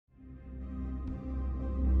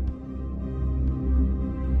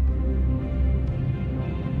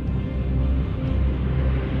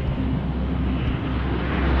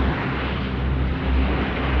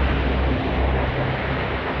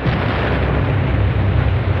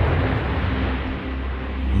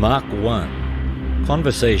Mark 1.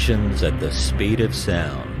 Conversations at the speed of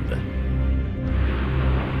sound.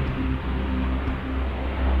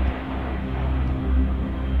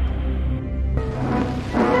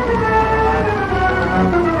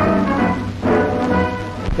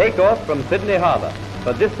 Take off from Sydney Harbour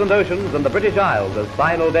for distant oceans and the British Isles as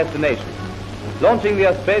final destination. Launching the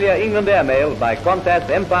Australia-England airmail by Qantas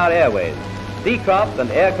Empire Airways. Seacraft and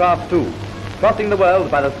aircraft too. Crossing the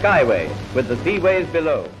world by the Skyway with the seaways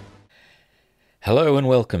below. Hello and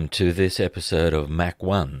welcome to this episode of Mach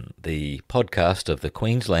 1, the podcast of the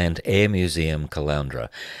Queensland Air Museum Caloundra.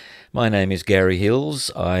 My name is Garry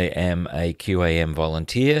Hills. I am a QAM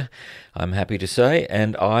volunteer, I'm happy to say,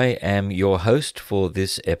 and I am your host for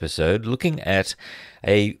this episode, looking at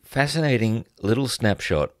a fascinating little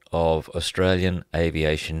snapshot of Australian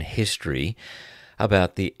aviation history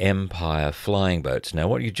about the Empire Flying Boats. Now,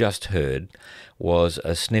 what you just heard was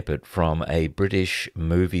a snippet from a British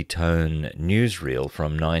movie-tone newsreel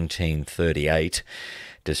from 1938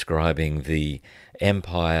 describing the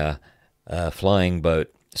Empire Flying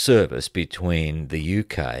Boat service between the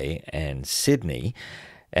UK and Sydney.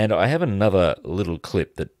 And I have another little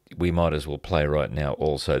clip that we might as well play right now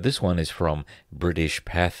also. This one is from British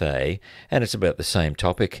Pathé, and it's about the same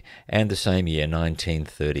topic and the same year,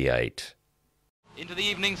 1938. Into the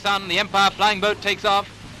evening sun, the Empire Flying Boat takes off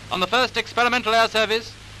on the first experimental air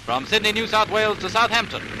service from Sydney, New South Wales to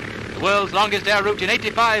Southampton, the world's longest air route in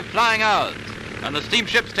 85 flying hours, and the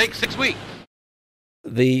steamships take 6 weeks.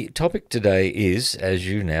 The topic today is, as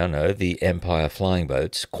you now know, the Empire Flying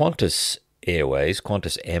Boats. Qantas Airways,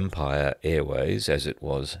 Qantas Empire Airways, as it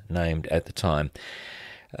was named at the time,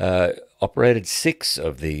 operated 6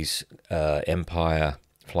 of these Empire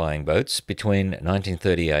Flying Boats between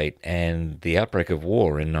 1938 and the outbreak of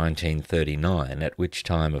war in 1939, at which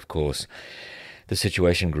time, of course, the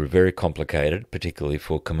situation grew very complicated, particularly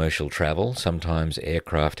for commercial travel. Sometimes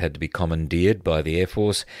aircraft had to be commandeered by the Air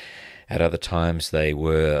Force. At other times, they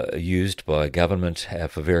were used by government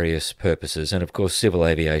for various purposes, and of course, civil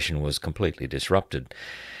aviation was completely disrupted.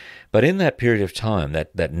 But in that period of time,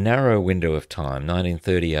 that narrow window of time,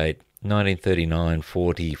 1938, 1939,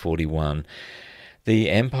 40, 41,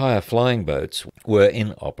 the Empire Flying Boats were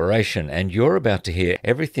in operation, and you're about to hear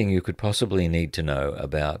everything you could possibly need to know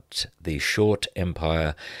about the short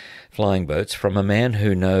Empire Flying Boats from a man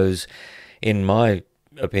who knows, in my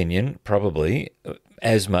opinion, probably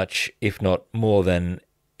as much, if not more than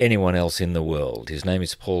anyone else in the world. His name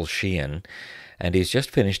is Paul Sheehan, and he's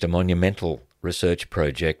just finished a monumental research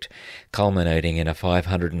project culminating in a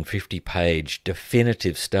 550-page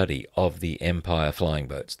definitive study of the Empire Flying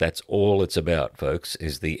Boats. That's all it's about, folks,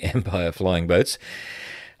 is the Empire Flying Boats.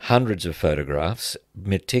 Hundreds of photographs,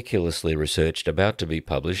 meticulously researched, about to be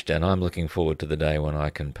published, and I'm looking forward to the day when I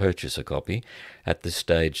can purchase a copy. At this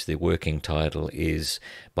stage, the working title is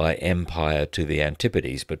By Empire to the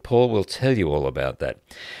Antipodes, but Paul will tell you all about that.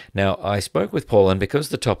 Now, I spoke with Paul, and because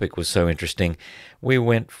the topic was so interesting, we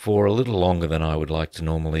went for a little longer than I would like to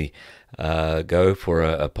normally go for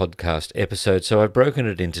a podcast episode, so I've broken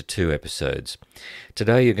it into 2 episodes.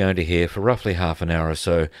 Today you're going to hear, for roughly half an hour or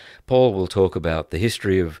so, Paul will talk about the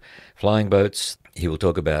history of flying boats. He will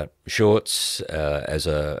talk about Shorts as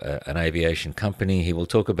an aviation company. He will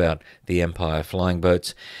talk about the Empire Flying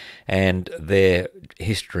Boats and their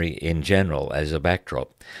history in general as a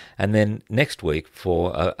backdrop. And then next week,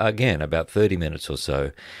 for again about 30 minutes or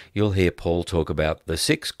so, you'll hear Paul talk about the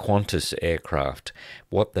 6 Qantas aircraft,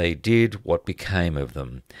 what they did, what became of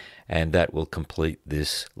them. And that will complete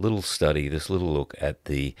this little study, this little look at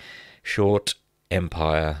the short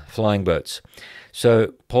Empire Flying Boats.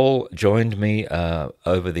 So Paul joined me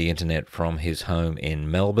over the internet from his home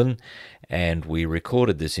in Melbourne, and we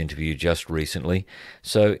recorded this interview just recently.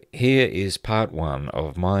 So here is part 1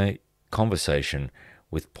 of my conversation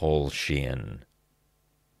with Paul Sheehan.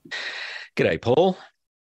 G'day, Paul.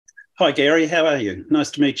 Hi, Gary. How are you?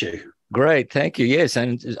 Nice to meet you. Great, thank you. Yes,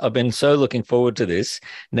 and I've been so looking forward to this.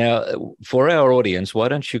 Now, for our audience, why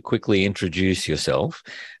don't you quickly introduce yourself,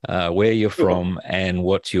 where you're from, and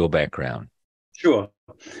what's your background? Sure.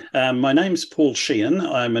 My name's Paul Sheehan.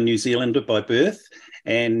 I'm a New Zealander by birth,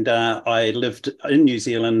 and I lived in New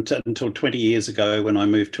Zealand until 20 years ago when I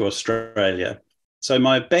moved to Australia. So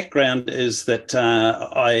my background is that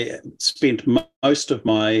I spent most of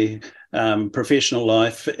my professional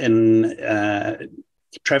life in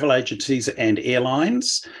travel agencies and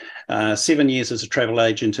airlines. 7 years as a travel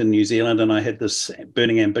agent in New Zealand, and I had this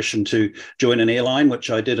burning ambition to join an airline, which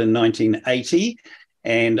I did in 1980.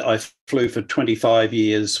 And I flew for 25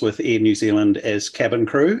 years with Air New Zealand as cabin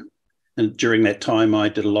crew. And during that time, I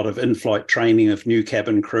did a lot of in-flight training of new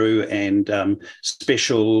cabin crew and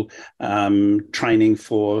special training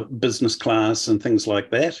for business class and things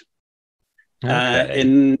like that.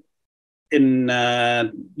 Okay. In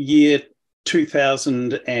year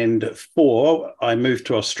 2004, I moved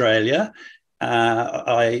to Australia.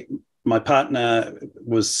 My partner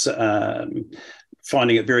was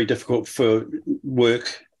finding it very difficult for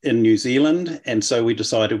work in New Zealand, and so we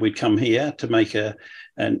decided we'd come here to make a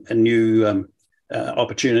new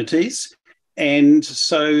opportunities. And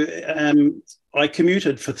so I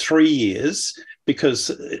commuted for 3 years because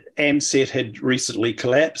Ansett had recently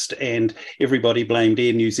collapsed and everybody blamed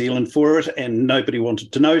Air New Zealand for it, and nobody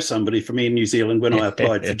wanted to know somebody from Air New Zealand when I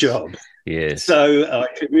applied for jobs. Yes. So I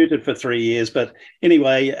commuted for 3 years. But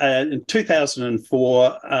anyway, in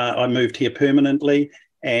 2004, I moved here permanently,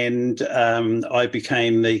 and I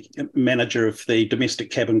became the manager of the domestic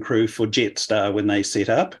cabin crew for Jetstar when they set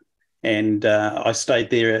up. And I stayed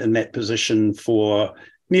there in that position for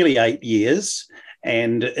nearly 8 years.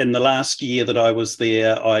 And in the last year that I was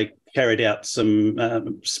there, I carried out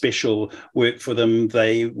some special work for them.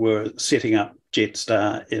 They were setting up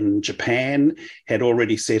Jetstar in Japan, had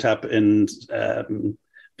already set up in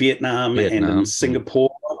Vietnam and in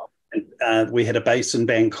Singapore. We had a base in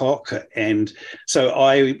Bangkok. And so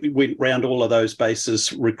I went round all of those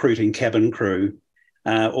bases recruiting cabin crew,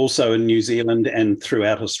 also in New Zealand and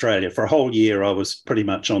throughout Australia. For a whole year, I was pretty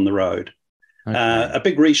much on the road. Okay. A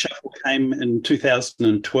big reshuffle came in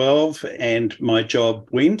 2012 and my job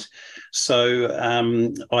went. So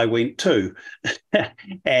I went too.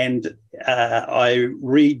 And I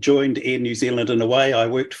rejoined Air New Zealand in a way. I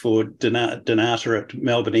worked for Donata at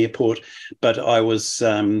Melbourne Airport, but I was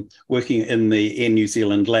working in the Air New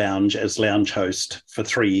Zealand lounge as lounge host for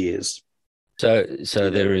 3 years. So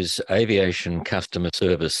there is aviation customer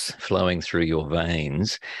service flowing through your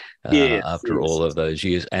veins after all of those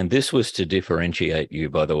years. And this was to differentiate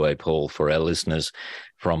you, by the way, Paul, for our listeners,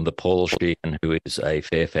 from the Paul Sheehan, who is a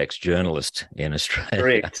Fairfax journalist in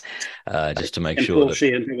Australia. Correct. Just to make and sure Paul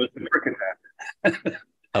Sheehan, who was the cricketer.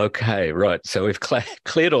 Okay, right. So we've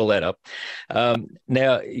cleared all that up.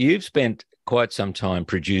 Now, you've spent quite some time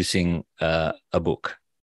producing a book,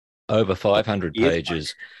 over 500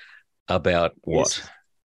 pages. About what? Yes.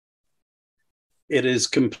 It is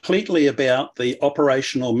completely about the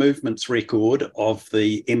operational movements record of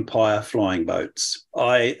the Empire Flying Boats.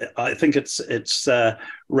 I think it's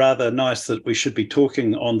rather nice that we should be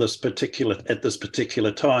talking on this at this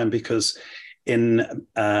particular time, because in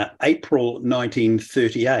April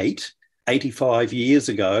 1938, 85 years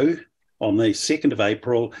ago, on the 2nd of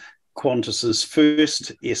April, Qantas's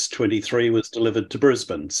first S-23 was delivered to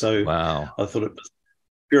Brisbane. So wow. I thought it was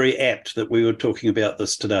very apt that we were talking about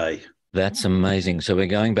this today. That's amazing. So we're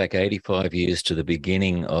going back 85 years to the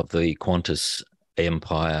beginning of the Qantas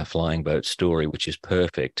Empire Flying Boat story, which is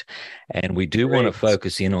perfect. And we do want to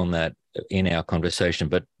focus in on that in our conversation.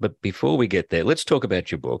 But before we get there, let's talk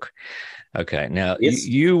about your book. Okay. Now, yes.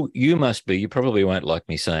 you probably won't like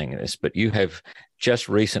me saying this, but you have just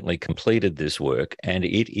recently completed this work, and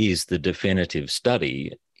it is the definitive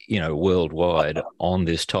study worldwide on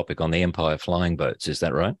this topic, on the Empire Flying Boats. Is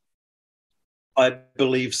that right? I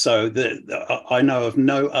believe so. I know of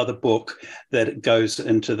no other book that goes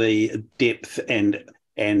into the depth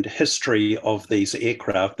and history of these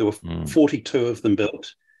aircraft. There were 42 of them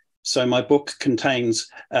built. So my book contains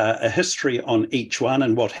a history on each one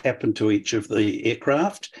and what happened to each of the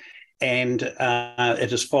aircraft. And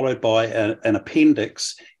it is followed by an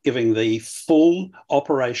appendix giving the full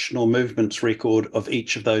operational movements record of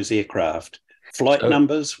each of those aircraft, flight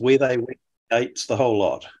numbers, where they went, dates, the whole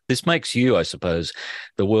lot. This makes you, I suppose,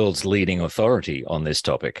 the world's leading authority on this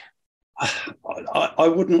topic. I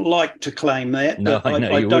wouldn't like to claim that. No, I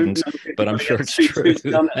know you wouldn't, but I'm sure it's true.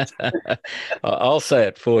 I'll say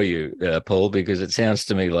it for you, Paul, because it sounds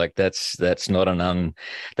to me like that's not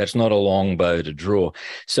a long bow to draw.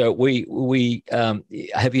 So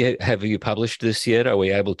have you published this yet? Are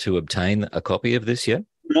we able to obtain a copy of this yet?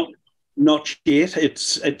 Not yet.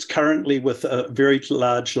 It's currently with a very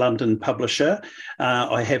large London publisher.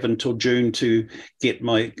 I have until June to get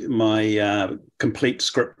my complete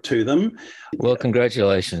script to them. Well,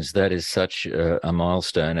 congratulations. That is such a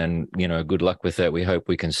milestone, and good luck with that. We hope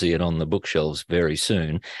we can see it on the bookshelves very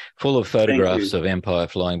soon. Full of photographs of Empire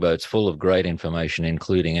Flying Boats, full of great information,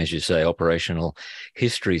 including, as you say, operational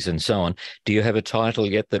histories and so on. Do you have a title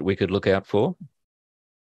yet that we could look out for?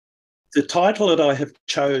 The title that I have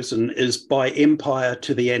chosen is By Empire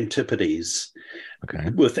to the Antipodes,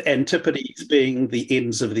 with Antipodes being the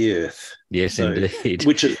ends of the earth. Yes, indeed.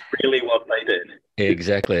 Which is really what they did.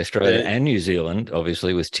 Exactly, Australia and New Zealand,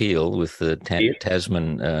 obviously with Teal, with the Yeah.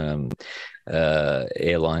 Tasman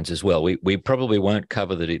airlines as well. We probably won't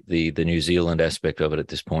cover the New Zealand aspect of it at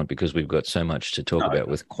this point because we've got so much to talk No. about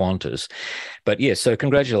with Qantas. But yes, so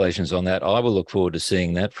congratulations on that. I will look forward to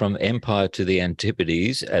seeing that. From Empire to the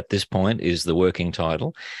Antipodes at this point is the working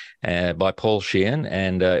title. By Paul Sheehan,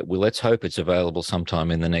 and well, let's hope it's available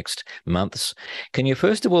sometime in the next months. Can you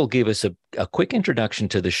first of all give us a quick introduction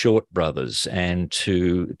to the Short brothers and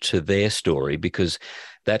to their story, because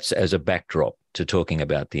that's as a backdrop to talking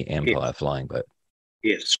about the Empire Flying Boat?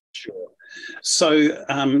 Yes, sure. So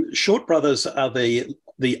Short Brothers are the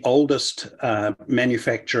oldest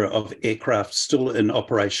manufacturer of aircraft still in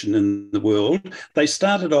operation in the world. They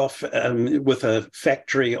started off with a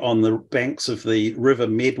factory on the banks of the River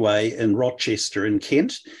Medway in Rochester in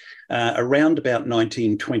Kent around about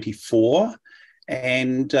 1924.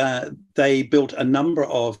 And they built a number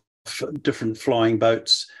of different flying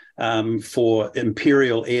boats for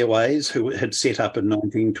Imperial Airways, who had set up in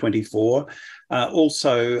 1924.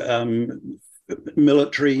 Also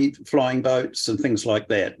military flying boats and things like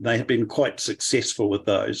that. They have been quite successful with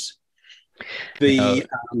those. The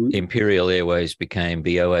Imperial Airways became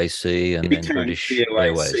BOAC and then British BOAC,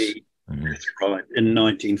 Airways. That's right, in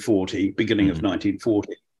 1940, beginning of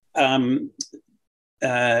 1940.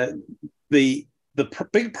 The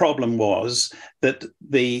big problem was that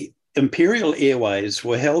the Imperial Airways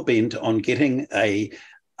were hell-bent on getting a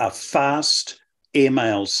fast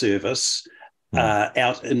airmail service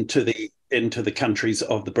out into the countries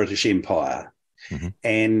of the British Empire.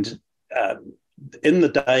 And in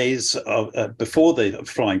the days of, before the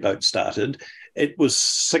flying boat started, it was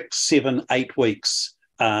 6, 7, 8 weeks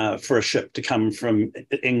for a ship to come from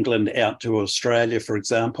England out to Australia, for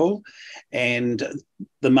example. And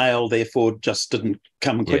the mail, therefore, just didn't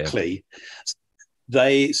come quickly. Yeah.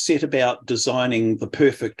 They set about designing the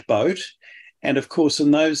perfect boat. And of course,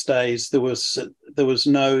 in those days, there was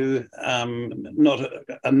no, not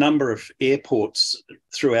a number of airports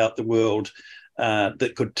throughout the world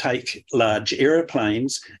that could take large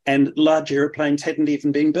aeroplanes, and large aeroplanes hadn't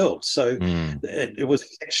even been built. So it was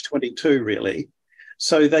catch-22, really.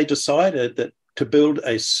 So they decided that to build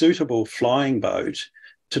a suitable flying boat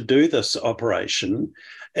to do this operation,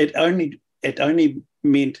 it only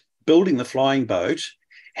meant building the flying boat,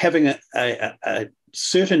 having a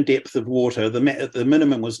certain depth of water. The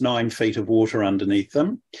minimum was 9 feet of water underneath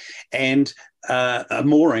them, and a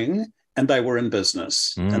mooring, and they were in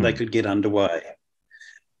business and they could get underway.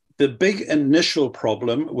 The big initial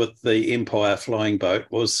problem with the Empire Flying Boat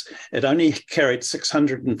was it only carried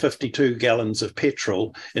 652 gallons of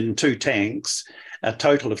petrol in 2 tanks, a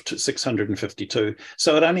total of 652.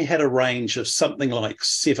 So it only had a range of something like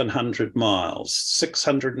 700 miles,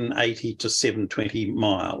 680 to 720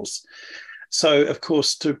 miles. So, of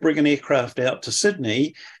course, to bring an aircraft out to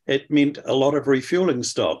Sydney, it meant a lot of refueling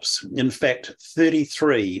stops. In fact,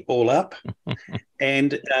 33 all up.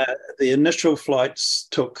 And the initial flights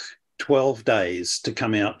took 12 days to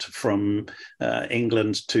come out from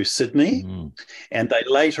England to Sydney. And they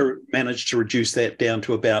later managed to reduce that down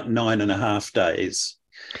to about 9.5 days.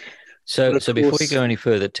 So before we go any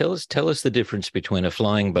further, tell us the difference between a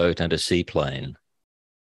flying boat and a seaplane.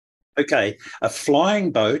 Okay, a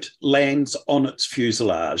flying boat lands on its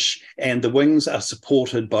fuselage and the wings are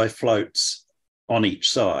supported by floats on each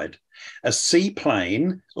side. A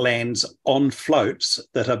seaplane lands on floats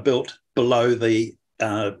that are built below the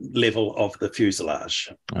level of the fuselage.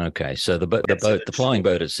 Okay, so the flying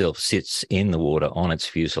boat itself sits in the water on its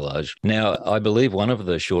fuselage. Now, I believe one of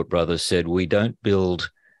the Short brothers said, we don't build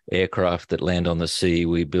aircraft that land on the sea,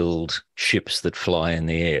 we build ships that fly in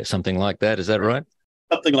the air. Something like that, is that right?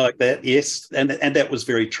 Something like that, yes, and that was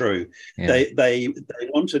very true. Yeah. They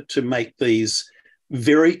wanted to make these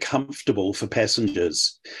very comfortable for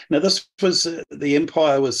passengers. Now, this was the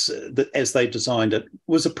Empire was, as they designed it,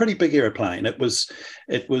 was a pretty big airplane. It was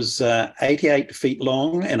 88 feet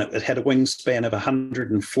long, and it had a wingspan of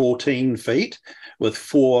 114 feet with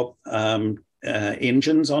 4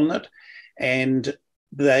 engines on it, and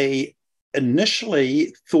they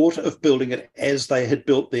initially thought of building it as they had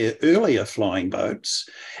built their earlier flying boats,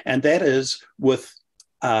 and that is with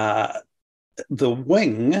the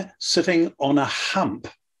wing sitting on a hump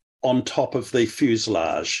on top of the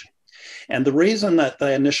fuselage. And the reason that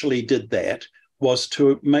they initially did that was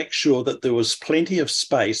to make sure that there was plenty of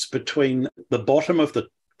space between the bottom of the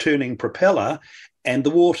turning propeller and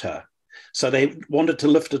the water. So they wanted to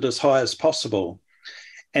lift it as high as possible.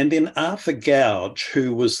 And then Arthur Gouge,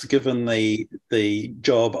 who was given the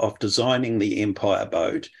job of designing the Empire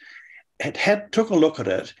boat, took a look at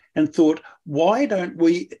it and thought, why don't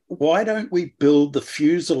we build the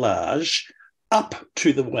fuselage up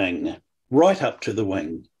to the wing, right up to the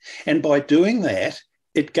wing? And by doing that,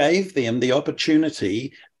 it gave them the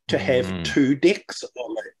opportunity to have two decks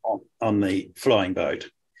on the flying boat.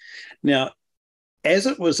 Now, as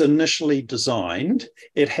it was initially designed,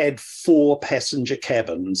 it had 4 passenger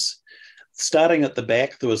cabins. Starting at the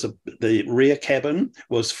back, the rear cabin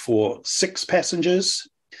was for 6 passengers.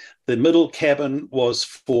 The middle cabin was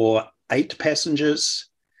for 8 passengers.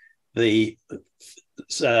 The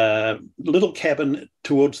little cabin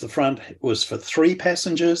towards the front was for 3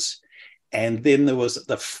 passengers. And then there was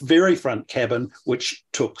the very front cabin, which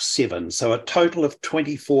took 7. So a total of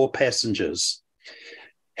 24 passengers.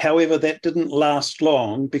 However, that didn't last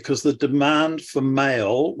long because the demand for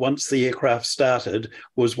mail, once the aircraft started,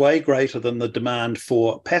 was way greater than the demand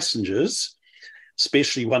for passengers,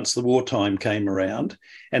 especially once the wartime came around.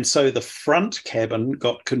 And so the front cabin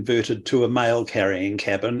got converted to a mail carrying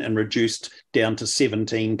cabin and reduced down to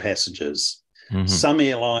 17 passengers. Mm-hmm. Some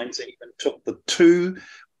airlines even took the 2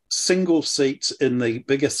 single seats in the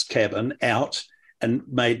biggest cabin out and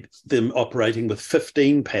made them operating with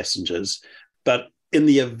 15 passengers. But in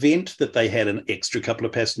the event that they had an extra couple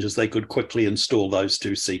of passengers, they could quickly install those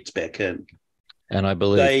 2 seats back in. And I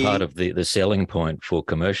believe part of the selling point for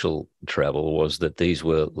commercial travel was that these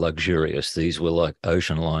were luxurious. These were like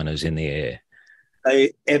ocean liners in the air.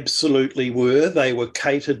 They absolutely were. They were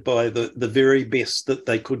catered by the very best that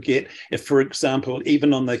they could get. If, for example,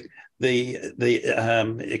 even on the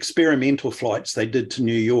experimental flights they did to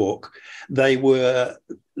New York, they were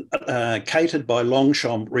catered by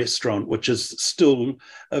Longchamp Restaurant, which is still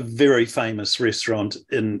a very famous restaurant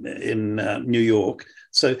in New York.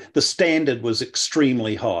 So the standard was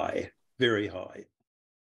extremely high, very high.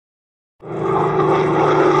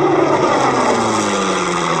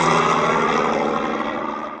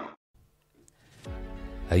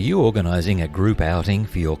 Are you organising a group outing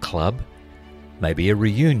for your club? Maybe a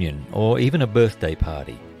reunion or even a birthday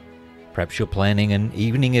party. Perhaps you're planning an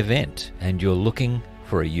evening event and you're looking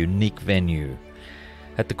for a unique venue.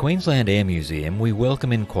 At the Queensland Air Museum, we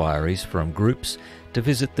welcome inquiries from groups to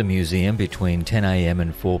visit the museum between 10 a.m.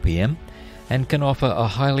 and 4 p.m. and can offer a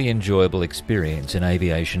highly enjoyable experience in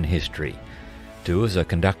aviation history. Tours are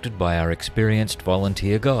conducted by our experienced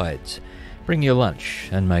volunteer guides. Bring your lunch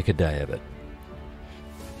and make a day of it.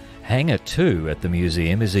 Hangar 2 at the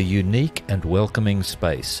museum is a unique and welcoming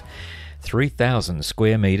space. 3,000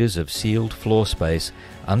 square metres of sealed floor space,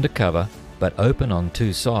 undercover but open on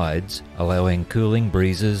 2 sides, allowing cooling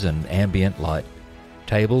breezes and ambient light.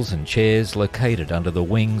 Tables and chairs located under the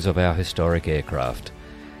wings of our historic aircraft.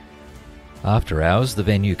 After hours, the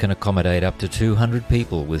venue can accommodate up to 200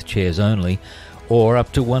 people with chairs only, or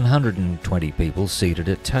up to 120 people seated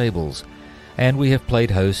at tables. And we have played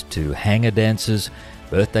host to hangar dances,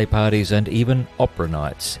 birthday parties and even opera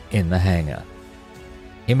nights in the hangar.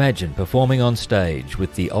 Imagine performing on stage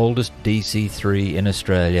with the oldest DC-3 in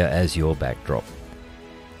Australia as your backdrop.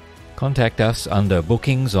 Contact us under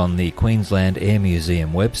bookings on the Queensland Air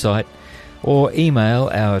Museum website or email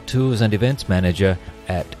our Tours and Events Manager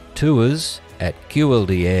at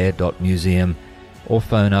tours@qldair.museum or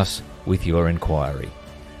phone us with your inquiry.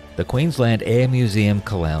 The Queensland Air Museum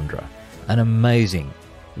Caloundra, an amazing,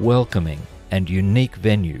 welcoming and unique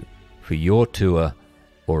venue for your tour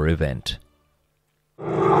or event.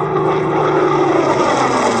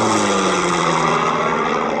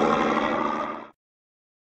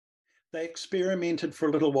 They experimented for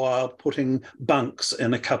a little while putting bunks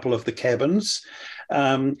in a couple of the cabins,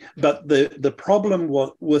 but the problem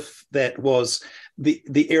with that was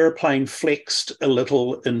the airplane flexed a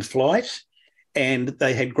little in flight, and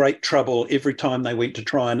they had great trouble every time they went to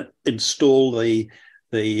try and install the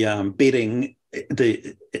bedding,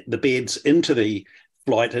 the beds into the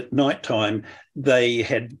flight at night time. They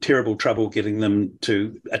had terrible trouble getting them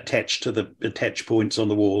to attach to the attach points on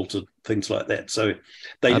the walls and things like that. So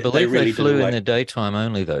I believe they flew in the daytime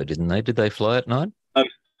only, though, didn't they? Did they fly at night?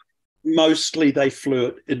 Mostly they flew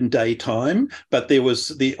it in daytime, but there was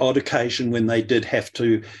the odd occasion when they did have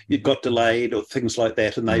to, it got delayed or things like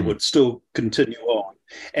that, and they would still continue on.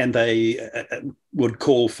 And they would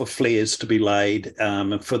call for flares to be laid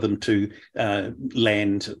for them to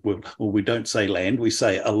land. Well, we don't say land, we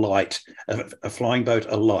say alight. A flying boat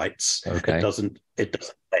alights. Okay. It doesn't land.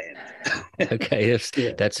 Okay, yes,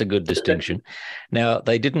 yeah. That's a good distinction. Now,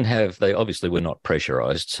 they obviously were not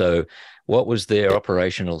pressurized. So what was their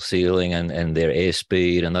operational ceiling and their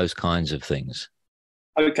airspeed and those kinds of things?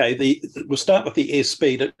 Okay, we'll start with the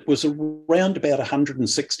airspeed. It was around about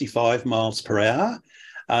 165 miles per hour.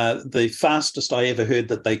 The fastest I ever heard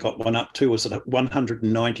that they got one up to was at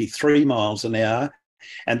 193 miles an hour,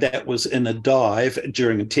 and that was in a dive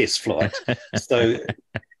during a test flight. So,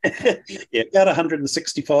 yeah, about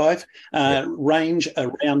 165, range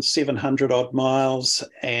around 700 odd miles,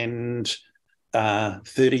 and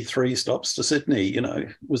 33 stops to Sydney. You know,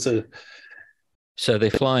 was a. So they're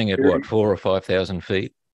flying at what, 4,000 or 5,000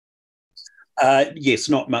 feet? Yes,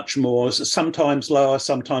 not much more. Sometimes lower,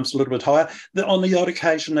 sometimes a little bit higher. On the odd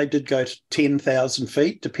occasion, they did go to 10,000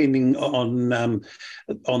 feet, depending on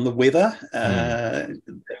the weather. That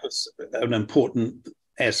was an important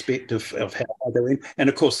aspect of how high they went, and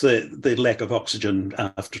of course the lack of oxygen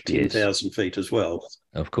after 10,000 feet as well.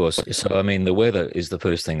 Of course. So I mean, the weather is the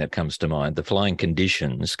first thing that comes to mind. The flying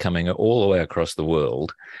conditions coming all the way across the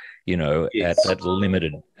world. You know, yes. At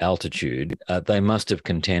limited altitude, they must have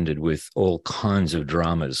contended with all kinds of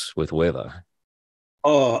dramas with weather.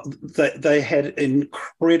 Oh, they had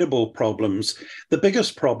incredible problems. The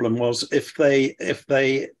biggest problem was if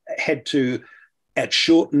they had to, at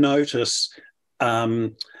short notice,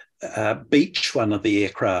 beach one of the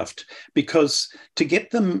aircraft, because to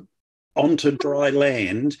get them onto dry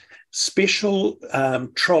land, special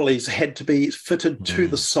trolleys had to be fitted to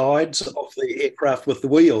the sides of the aircraft with the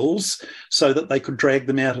wheels so that they could drag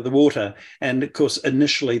them out of the water. And of course,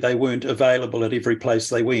 initially they weren't available at every place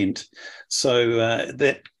they went. So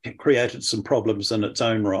that created some problems in its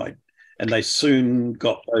own right. And they soon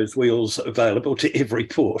got those wheels available to every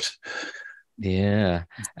port. Yeah.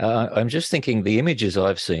 I'm just thinking the images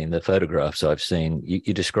I've seen, the photographs I've seen,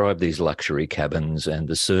 you describe these luxury cabins and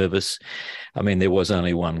the service. I mean, there was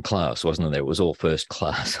only one class, wasn't there? It was all first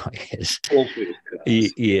class, I guess. All first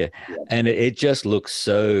class. Yeah. And it just looks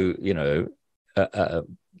so, you know,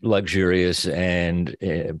 luxurious and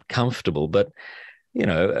comfortable. But you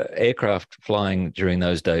know, aircraft flying during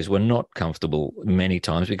those days were not comfortable many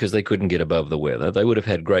times because they couldn't get above the weather. They would have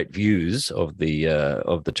had great views of the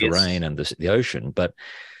terrain and the ocean, but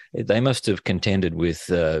they must have contended with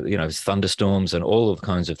you know, thunderstorms and all of the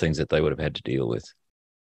kinds of things that they would have had to deal with.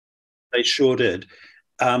 They sure did.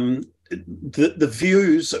 The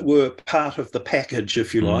views were part of the package,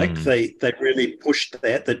 if you like. They really pushed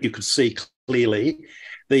that you could see clearly.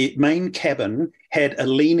 The main cabin had a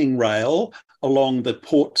leaning rail along the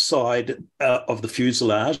port side of the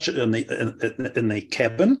fuselage in the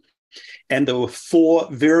cabin, and there were 4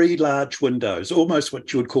 very large windows, almost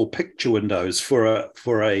what you would call picture windows for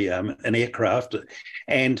an aircraft.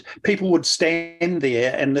 And people would stand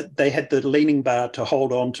there, and they had the leaning bar to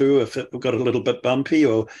hold on to if it got a little bit bumpy,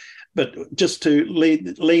 but just to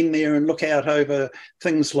lean there and look out over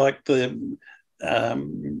things like the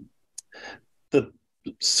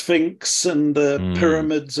Sphinx and the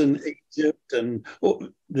pyramids in Egypt, and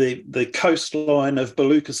the coastline of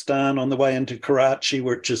Baluchistan on the way into Karachi,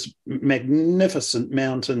 where it's just magnificent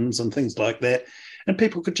mountains and things like that. And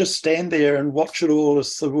people could just stand there and watch it all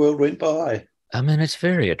as the world went by. I mean, it's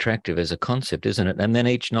very attractive as a concept, isn't it? And then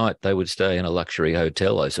each night they would stay in a luxury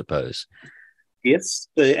hotel, I suppose. Yes,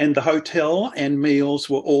 and the hotel and meals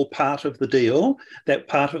were all part of the deal, that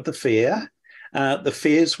part of the fare. The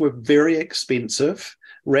fares were very expensive,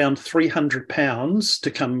 around £300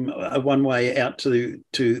 to come one way out to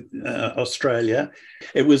Australia.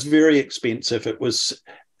 It was very expensive. It was,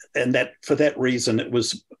 and that for that reason, it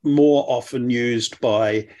was more often used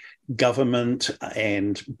by government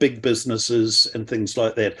and big businesses and things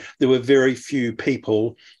like that. There were very few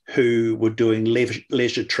people who were doing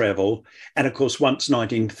leisure travel. And of course, once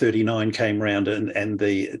 1939 came around and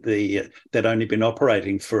they'd only been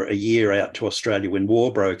operating for a year out to Australia when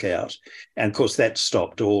war broke out. And of course, that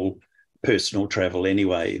stopped all personal travel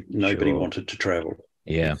anyway. Nobody wanted to travel.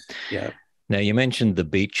 Yeah. Now, you mentioned the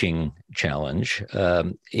beaching challenge.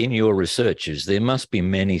 In your researches, there must be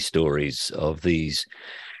many stories of these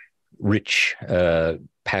rich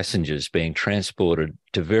passengers being transported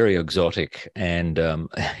to very exotic and,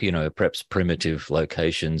 you know, perhaps primitive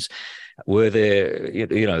locations. Were there,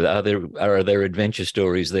 you know, are there adventure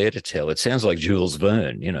stories there to tell? It sounds like Jules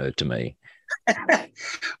Verne, you know, to me.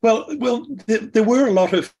 Well, there were a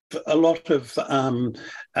lot of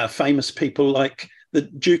famous people, like the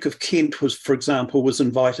Duke of Kent for example, was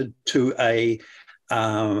invited to a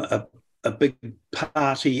big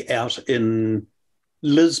party out in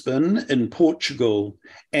Lisbon in Portugal,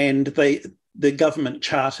 and the government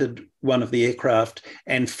chartered one of the aircraft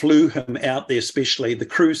and flew him out there specially. The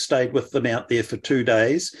crew stayed with them out there for 2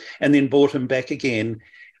 days and then brought him back again.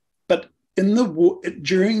 But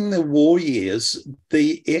during the war years,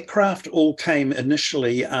 the aircraft all came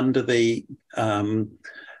initially under the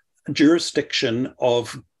jurisdiction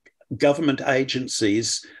of government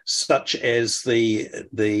agencies such as the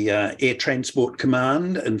Air Transport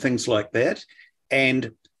Command and things like that,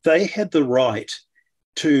 and they had the right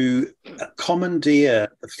to commandeer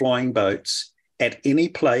the flying boats at any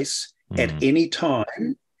place, at any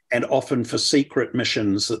time, and often for secret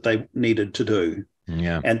missions that they needed to do.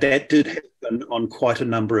 Yeah. And that did happen on quite a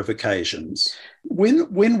number of occasions.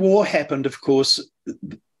 When war happened, of course,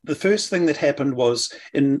 the first thing that happened was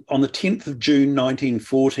on the 10th of June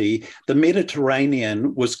 1940, the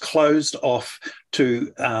Mediterranean was closed off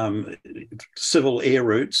to civil air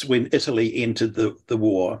routes when Italy entered the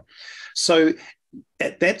war. So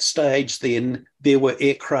at that stage, then, there were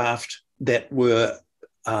aircraft that were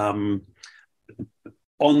on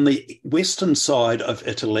the western side of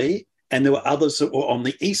Italy, and there were others that were on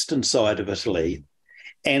the eastern side of Italy.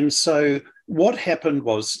 And so what happened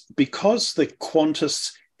was, because the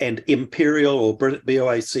Qantas and Imperial or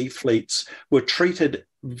BOAC fleets were treated,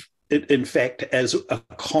 in fact, as a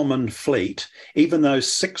common fleet, even though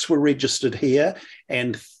 6 were registered here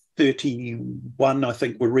and 31, I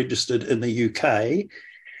think, were registered in the UK,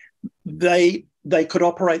 they could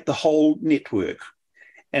operate the whole network.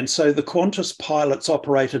 And so the Qantas pilots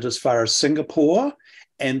operated as far as Singapore,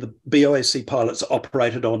 and the BOAC pilots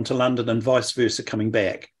operated on to London and vice versa coming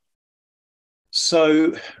back.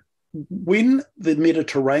 So when the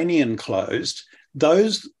Mediterranean closed,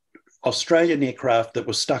 those Australian aircraft that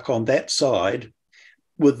were stuck on that side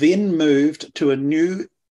were then moved to a new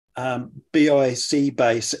BOAC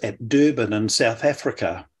base at Durban in South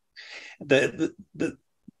Africa.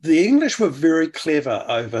 The English were very clever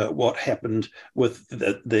over what happened with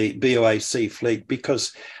the BOAC fleet,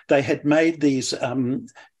 because they had made these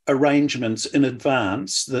arrangements in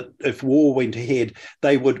advance that if war went ahead,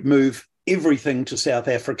 they would move everything to South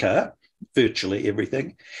Africa, virtually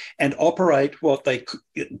everything, and operate what they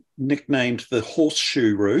nicknamed the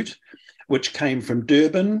horseshoe route, which came from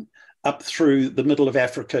Durban up through the middle of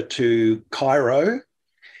Africa to Cairo,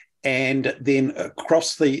 and then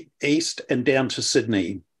across the east and down to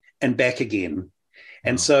Sydney and back again.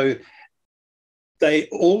 And so they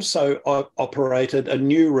also operated a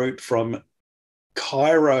new route from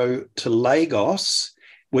Cairo to Lagos,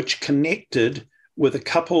 which connected with a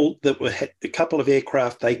couple of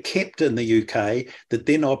aircraft they kept in the UK that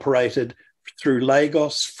then operated through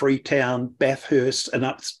Lagos, Freetown, Bathurst, and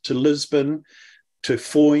up to Lisbon, to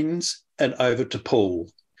Foynes, and over to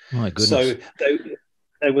Poole. My goodness. So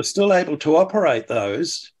they were still able to operate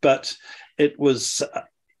those, but it was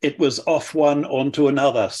off one onto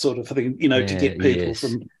another sort of thing, to get people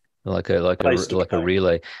from like a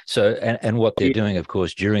relay. So and what they're doing, of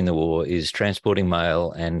course, during the war is transporting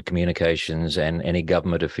mail and communications and any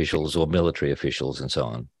government officials or military officials and so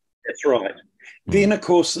on. That's right. Then, of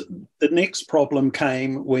course, the next problem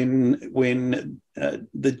came when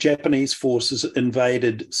the Japanese forces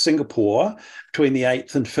invaded Singapore between the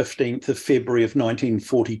 8th and 15th of February of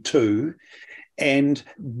 1942, and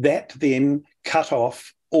that then cut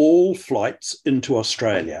off all flights into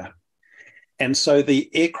Australia. And so the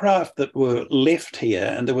aircraft that were left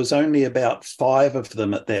here, and there was only about 5 of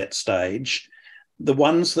them at that stage, the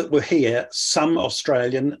ones that were here, some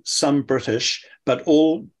Australian, some British, but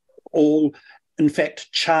all in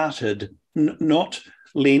fact chartered, not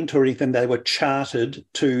lent or anything, they were chartered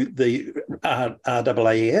to the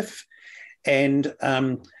RAAF, and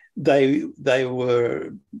they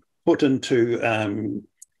were put into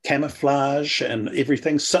camouflage and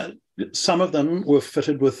everything. So some of them were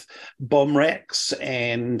fitted with bomb racks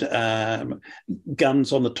and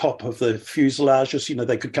guns on the top of the fuselages.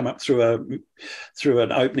 They could come up through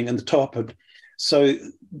an opening in the top. And so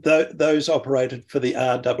those operated for the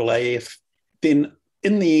RAAF. Then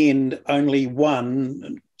in the end, only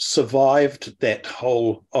one survived that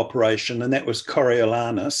whole operation, and that was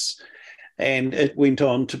Coriolanus. And it went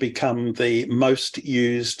on to become the most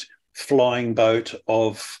used flying boat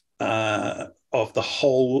of the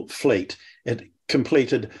whole fleet. It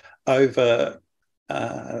completed over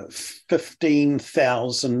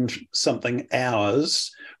 15,000 something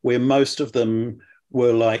hours, where most of them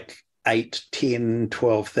were like 8, 10,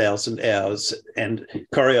 12,000 hours. And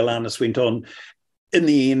Coriolanus went on, in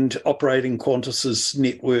the end, operating Qantas's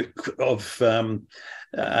network of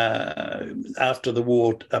after the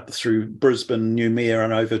war up through Brisbane, Noumea,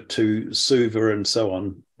 and over to Suva and so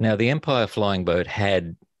on. Now, the Empire Flying Boat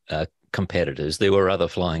had competitors. There were other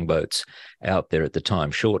flying boats out there at the time.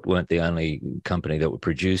 Short weren't the only company that were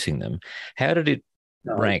producing them. How did it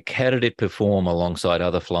rank? How did it perform alongside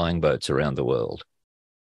other flying boats around the world?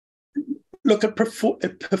 Look, it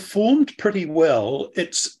performed pretty well.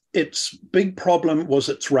 Its big problem was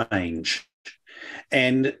its range.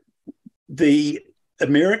 And the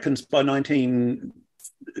Americans by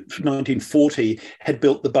 1940 had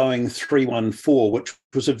built the Boeing 314, which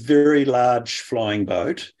was a very large flying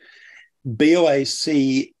boat.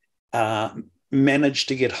 BOAC managed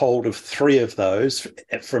to get hold of 3 of those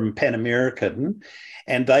from Pan American,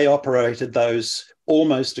 and they operated those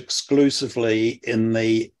almost exclusively in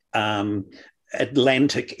the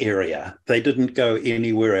Atlantic area. They didn't go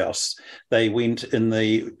anywhere else. They went in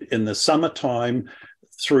the summertime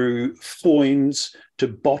through Foynes to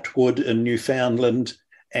Botwood in Newfoundland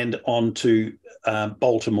and on to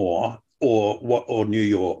Baltimore or New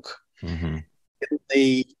York. Mm-hmm.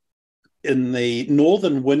 In the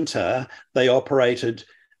northern winter, they operated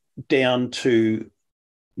down to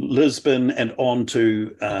Lisbon and on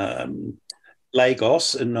to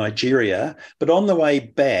Lagos in Nigeria. But on the way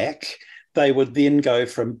back, they would then go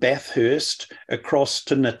from Bathurst across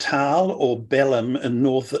to Natal or Belém in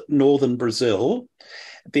northern Brazil,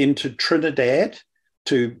 then to Trinidad,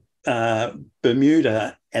 to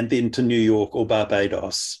Bermuda, and then to New York or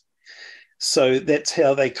Barbados. So that's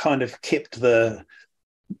how they kind of kept the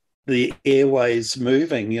airways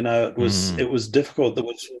moving. It was difficult. There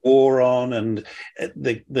was war on, and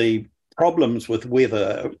the problems with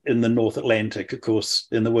weather in the North Atlantic, of course,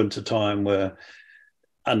 in the wintertime were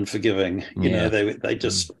unforgiving. They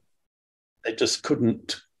just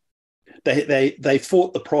couldn't. They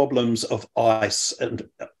fought the problems of ice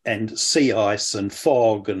and sea ice and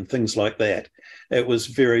fog and things like that. It was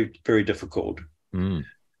very, very difficult.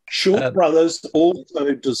 Short Brothers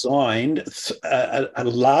also designed a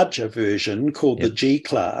larger version called the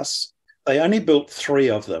G-Class. They only built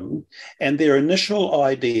 3 of them, and their initial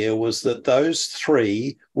idea was that those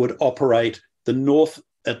 3 would operate the North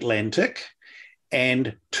Atlantic,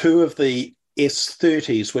 and 2 of the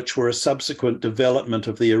S-30s, which were a subsequent development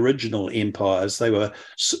of the original Empires. They were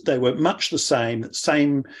much the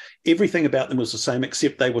same. Everything about them was the same,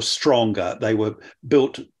 except they were stronger. They were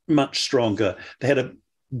built much stronger. They had a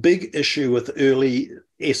big issue with early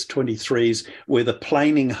S-23s where the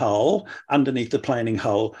planing hull, underneath the planing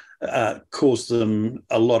hull, caused them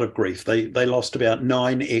a lot of grief. They lost about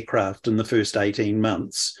 9 aircraft in the first 18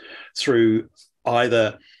 months through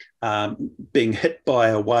either being hit by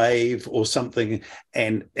a wave or something,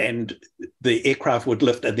 and the aircraft would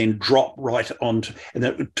lift and then drop right onto, and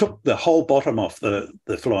it took the whole bottom off the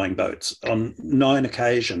flying boats on 9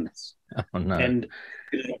 occasions. Oh, no. And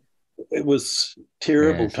it was a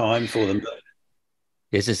terrible time for them.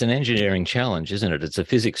 Yes, it's an engineering challenge, isn't it? It's a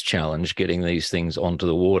physics challenge getting these things onto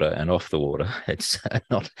the water and off the water. It's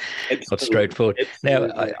not straightforward.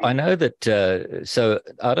 Absolutely. Now, I know that, so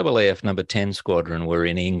RAAF number 10 Squadron were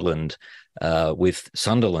in England with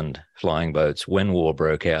Sunderland flying boats when war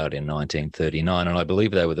broke out in 1939, and I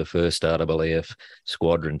believe they were the first RAAF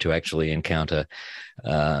squadron to actually encounter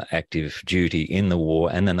active duty in the war,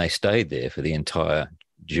 and then they stayed there for the entire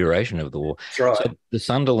duration of the war. That's right. So the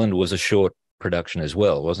Sunderland was a short production as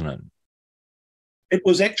well, wasn't it? It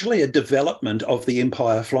was actually a development of the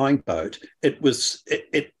Empire Flying Boat.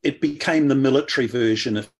 It became the military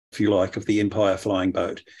version, if you like, of the Empire Flying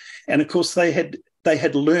Boat. And of course they had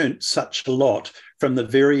learnt such a lot from the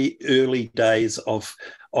very early days of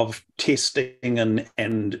testing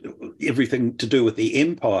and everything to do with the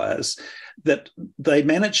empires, that they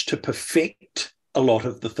managed to perfect a lot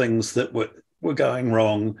of the things that were going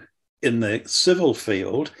wrong in the civil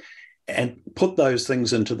field and put those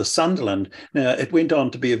things into the Sunderland. Now, it went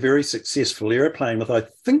on to be a very successful airplane with, I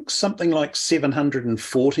think, something like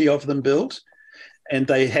 740 of them built. And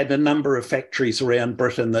they had a number of factories around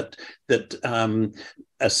Britain that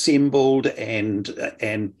assembled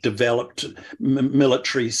and developed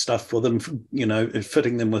military stuff for them,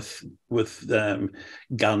 fitting them with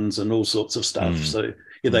guns and all sorts of stuff. So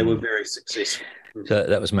they were very successful. So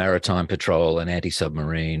that was maritime patrol and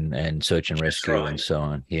anti-submarine and search and rescue and so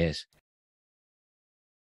on. Yes.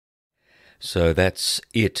 So that's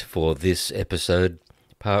it for this episode,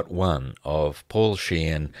 part 1 of Paul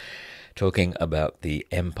Sheehan talking about the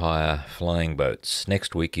Empire Flying Boats.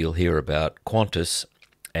 Next week you'll hear about Qantas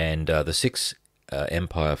and the 6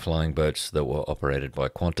 Empire Flying Boats that were operated by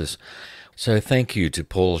Qantas. So thank you to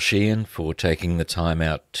Paul Sheehan for taking the time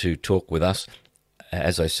out to talk with us.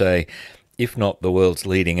 As I say, if not the world's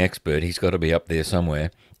leading expert, he's got to be up there somewhere,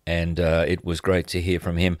 and it was great to hear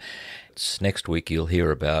from him. Next week you'll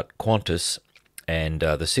hear about Qantas and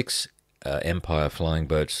the 6 Empire Flying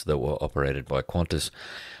Boats that were operated by Qantas,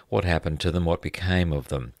 what happened to them, what became of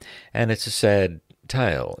them. And it's a sad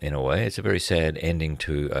tale in a way. It's a very sad ending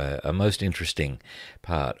to a most interesting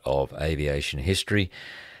part of aviation history.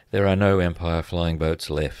 There are no Empire Flying Boats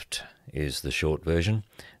left, is the short version.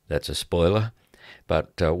 That's a spoiler.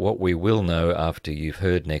 But what we will know after you've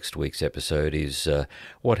heard next week's episode is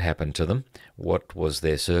what happened to them, what was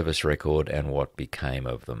their service record, and what became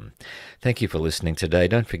of them. Thank you for listening today.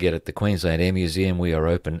 Don't forget, at the Queensland Air Museum we are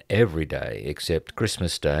open every day except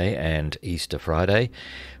Christmas Day and Easter Friday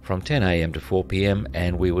from 10 a.m. to 4 p.m,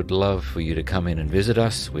 and we would love for you to come in and visit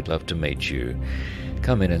us. We'd love to meet you.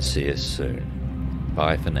 Come in and see us soon.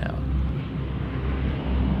 Bye for now.